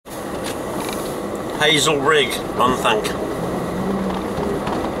Hazel Rigg, unthank.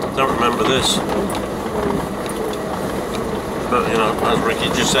 Don't remember this. But, you know, as Ricky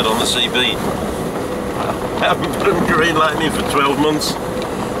just said on the CB, I haven't put them green lighting for 12 months.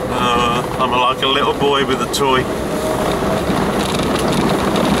 I'm like a little boy with a toy.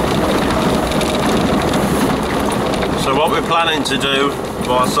 So what we're planning to do,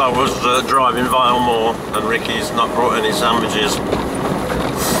 whilst I was driving via Moor and Ricky's not brought any sandwiches,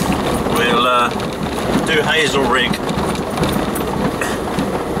 we'll do Hazel Rigg,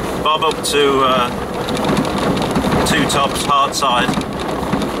 bob up to Two Tops hard side,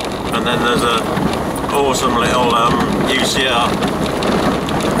 and then there's a awesome little UCR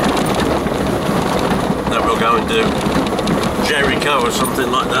that we'll go and do. Jericho or something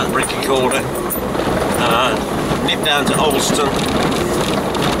like that, Ricky called it. Nip down to Alston,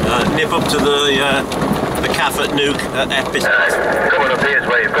 nip up to the cafe at Nuke at Epis. Coming up here is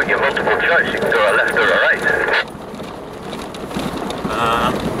where you've got your multiple choice, you can go a left or a right.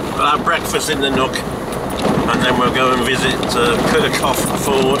 We'll have breakfast in the Nook, and then we'll go and visit Kirkhoff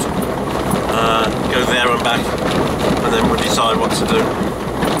Ford, go there and back, and then we'll decide what to do.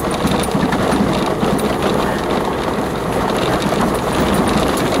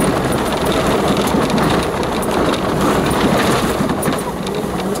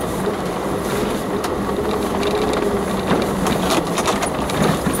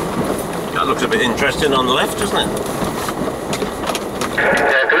 Looks a bit interesting on the left, doesn't it? Yeah,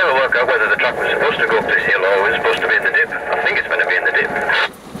 I can never work out whether the track was supposed to go up this hill or it was supposed to be in the dip. I think it's meant to be in the dip.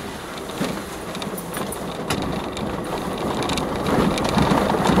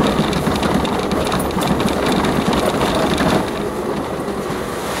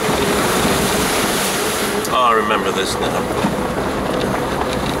 Oh, I remember this now.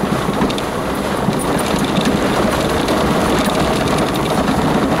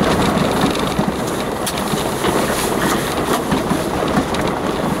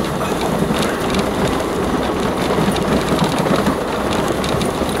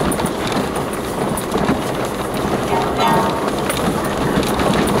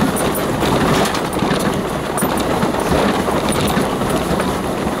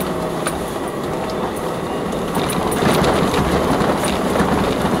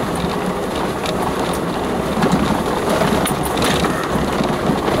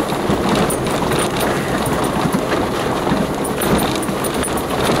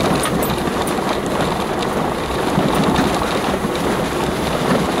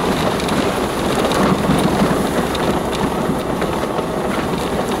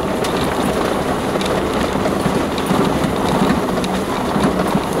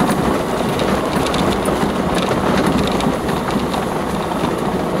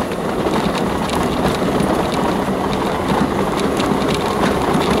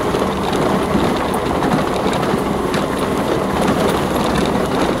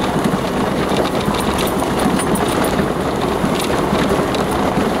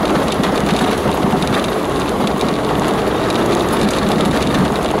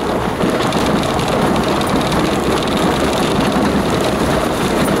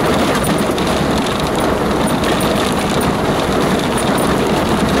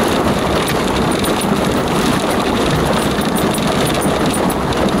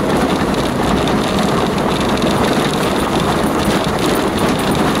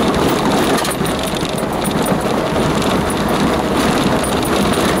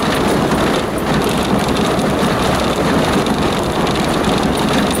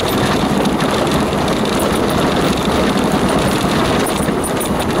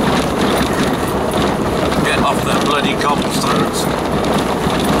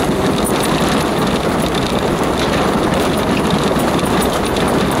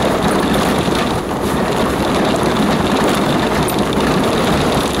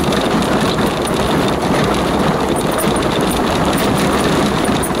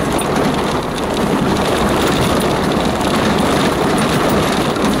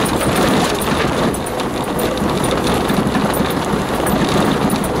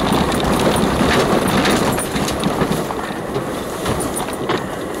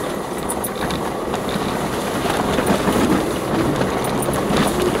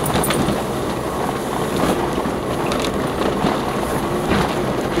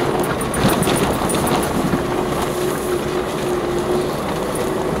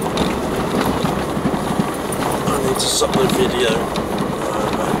 Stop the video.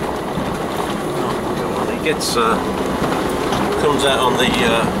 It gets comes out on the I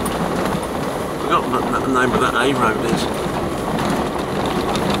forgot what the name of that A road is.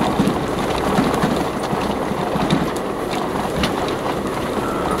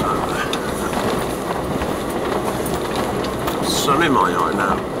 sun in my eye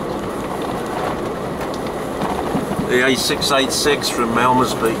now. The A686 from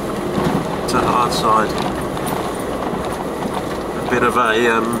Melmersby to Hardside. A bit of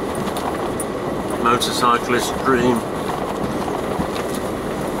a motorcyclist dream.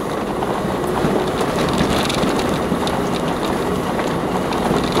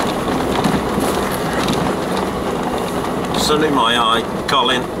 Sun in my eye,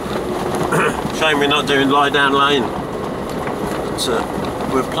 Colin. Shame we're not doing Lie Down Lane.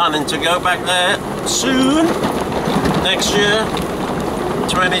 But, we're planning to go back there soon. Next year,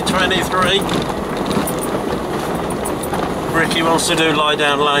 2023. Ricky wants to do Lie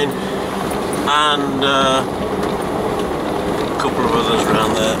Down Lane, and a couple of others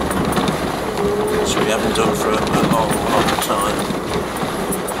around there, which we haven't done for a long time.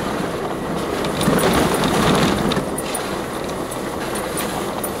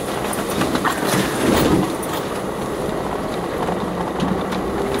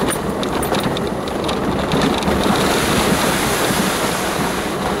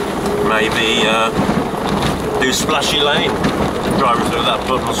 Maybe do Splashy Lane. Driving through that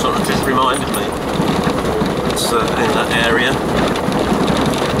puddle sort of just reminded me. It's in that area.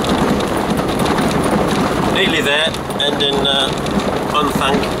 Nearly there, ending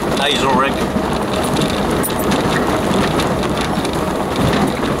Unthank, Hazel, Rigg.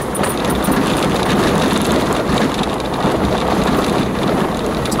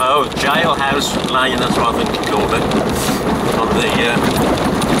 Oh, Jailhouse Lane, that's what I think you called it. On the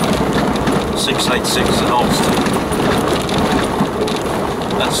 686 at Alston.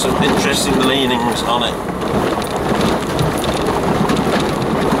 That's some interesting leanings on it.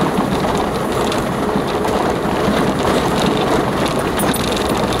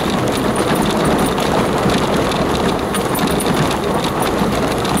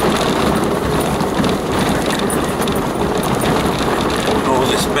 Oh,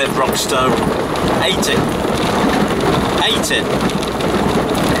 this bedrock stone. Ate it. Ate it.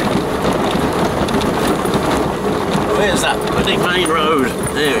 Where's that bloody main road?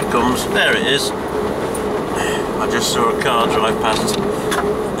 There it comes. There it is. I just saw a car drive past.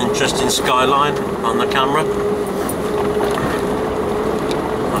 Interesting skyline on the camera.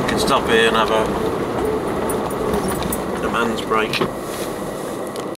 I can stop here and have a man's break.